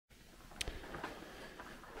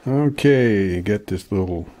Okay, get this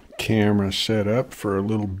little camera set up for a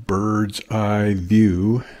little bird's eye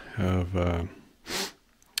view of a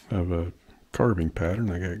carving pattern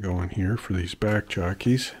I got going here for these back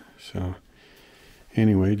jockeys. So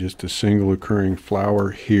anyway, just a single occurring flower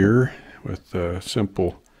here with a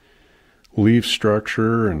simple leaf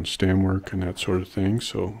structure and stem work and that sort of thing.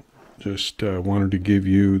 So just wanted to give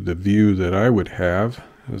you the view that I would have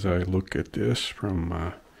as I look at this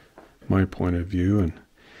from my point of view,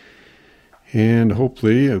 and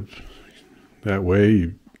hopefully that way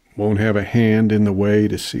you won't have a hand in the way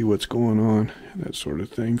to see what's going on, that sort of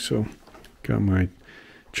thing. So got my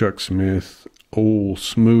Chuck Smith Old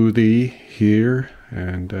Smoothie here,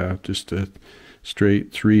 and just a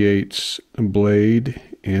straight 3/8 blade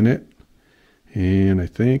in it. And I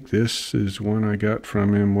think this is one I got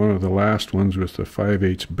from him, one of the last ones with the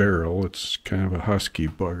 5/8 barrel. It's kind of a husky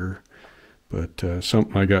bugger, but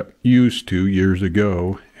something I got used to years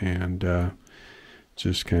ago, and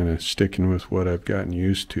just kind of sticking with what I've gotten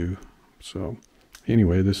used to. So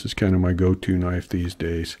anyway, this is kind of my go-to knife these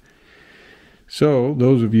days. So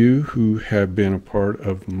those of you who have been a part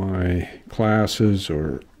of my classes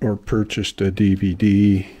or purchased a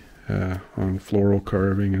DVD on floral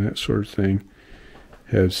carving and that sort of thing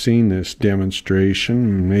have seen this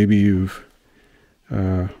demonstration. Maybe you've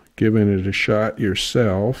given it a shot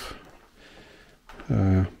yourself,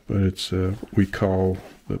 but it's we call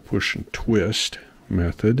the push and twist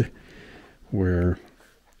method, where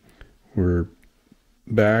we're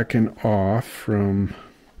backing off from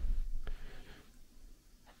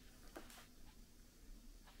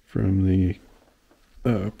the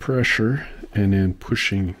pressure and then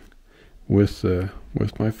pushing with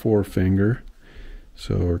my forefinger.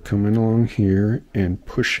 So we're coming along here and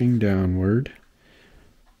pushing downward,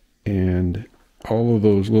 and all of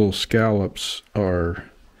those little scallops are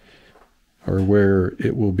where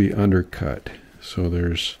it will be undercut. So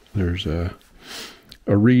there's a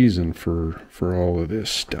reason for all of this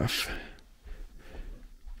stuff.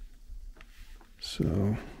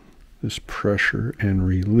 So this pressure and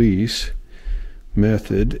release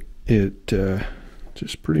method, it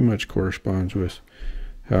just pretty much corresponds with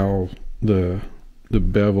how the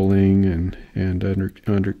beveling and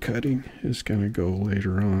undercutting is going to go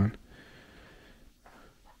later on.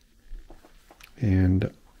 And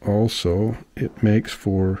also it makes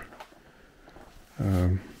for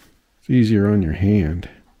it's easier on your hand.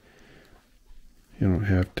 You don't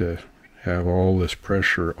have to have all this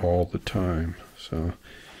pressure all the time. So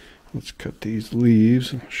let's cut these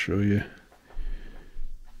leaves and show you.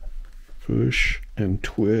 Push and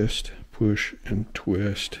twist, push and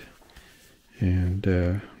twist.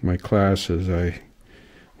 And my classes,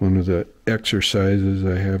 one of the exercises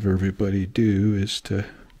I have everybody do is to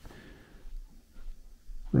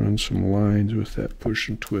run some lines with that push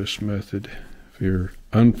and twist method. If you're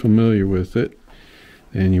unfamiliar with it,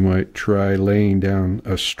 then you might try laying down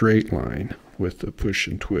a straight line with the push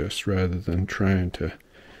and twist rather than trying to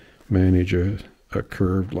manage a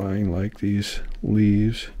curved line like these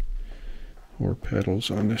leaves or petals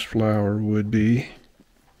on this flower would be.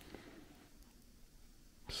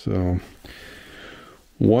 So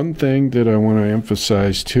one thing that I want to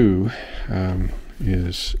emphasize too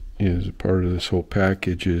is a part of this whole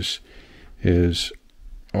package is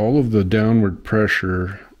all of the downward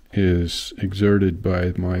pressure is exerted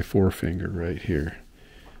by my forefinger right here.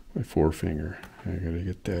 My forefinger. I gotta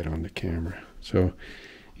get that on the camera. So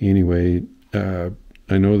anyway, I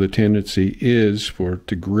know the tendency is for it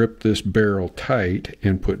to grip this barrel tight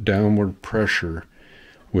and put downward pressure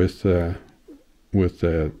with the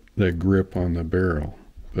grip on the barrel,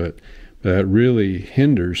 but that really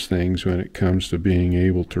hinders things when it comes to being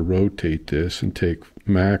able to rotate this and take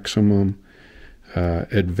maximum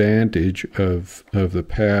advantage of the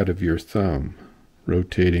pad of your thumb,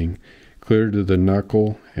 rotating clear to the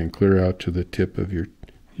knuckle and clear out to the tip of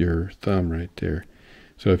your thumb right there.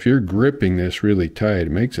 So if you're gripping this really tight,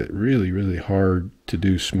 it makes it really, really hard to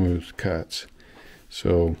do smooth cuts.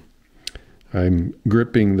 So I'm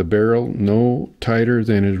gripping the barrel no tighter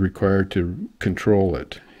than is required to control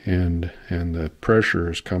it, and the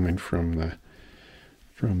pressure is coming from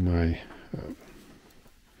my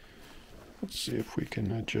let's see if we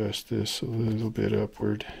can adjust this a little bit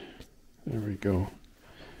upward. There we go.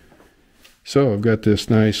 So I've got this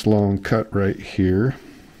nice long cut right here.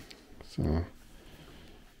 So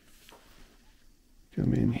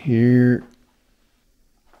come in here,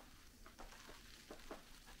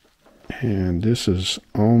 and this is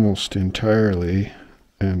almost entirely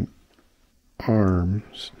an arm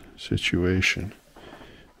situation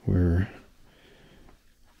where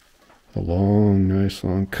a long, nice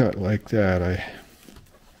long cut like that,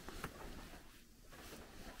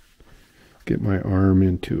 get my arm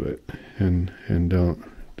into it, and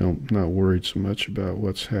not worried so much about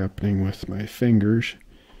what's happening with my fingers.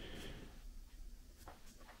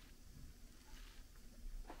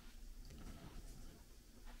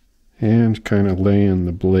 And kind of laying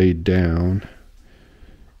the blade down.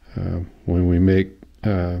 When we make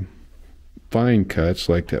fine cuts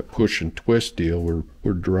like that push and twist deal,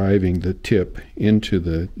 we're driving the tip into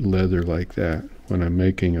the leather like that. When I'm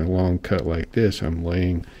making a long cut like this, I'm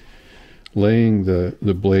laying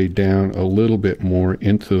the blade down a little bit more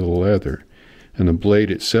into the leather, and the blade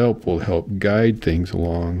itself will help guide things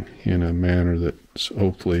along in a manner that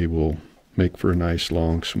hopefully will make for a nice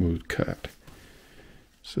long smooth cut.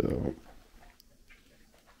 So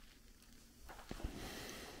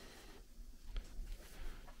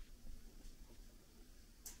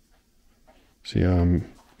see how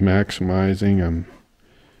I'm maximizing. I'm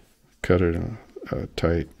cutting a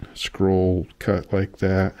tight scroll cut like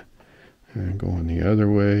that, and going the other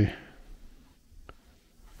way.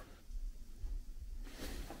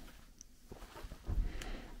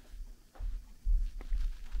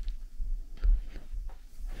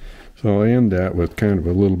 So I'll end that with kind of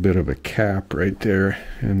a little bit of a cap right there,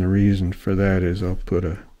 and the reason for that is I'll put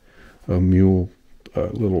a mule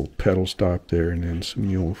little pedal stop there, and then some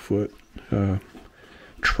mule foot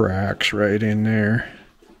tracks right in there.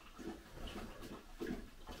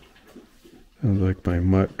 Sounds like my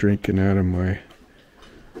mutt drinking out of my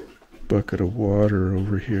bucket of water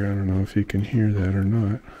over here. I don't know if you can hear that or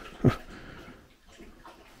not.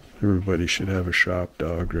 Everybody should have a shop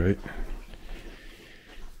dog, right?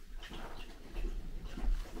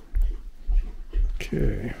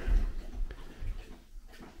 Okay.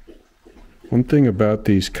 One thing about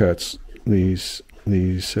these cuts, these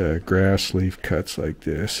grass leaf cuts like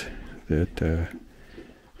this, that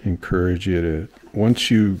encourage you to,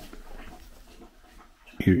 once you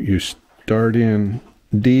start in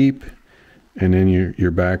deep, and then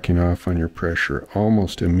you're backing off on your pressure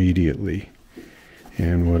almost immediately.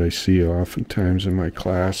 And what I see oftentimes in my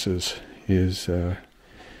classes is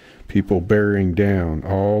people bearing down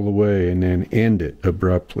all the way and then end it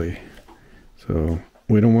abruptly. So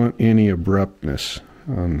we don't want any abruptness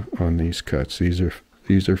on these cuts. These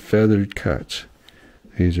are feathered cuts.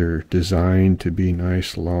 These are designed to be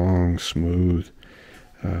nice, long, smooth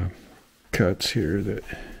cuts here that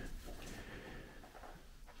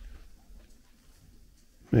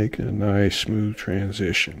make a nice, smooth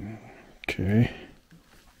transition. Okay.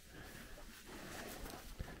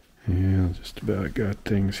 Yeah, just about got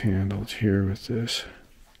things handled here with this.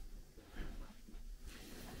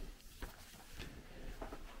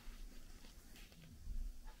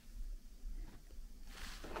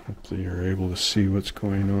 Hopefully you're able to see what's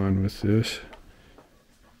going on with this.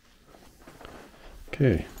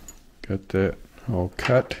 Okay, got that all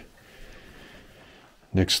cut.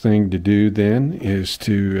 Next thing to do then is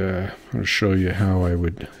I'll show you how I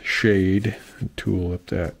would shade and tool up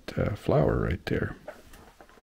that flower right there.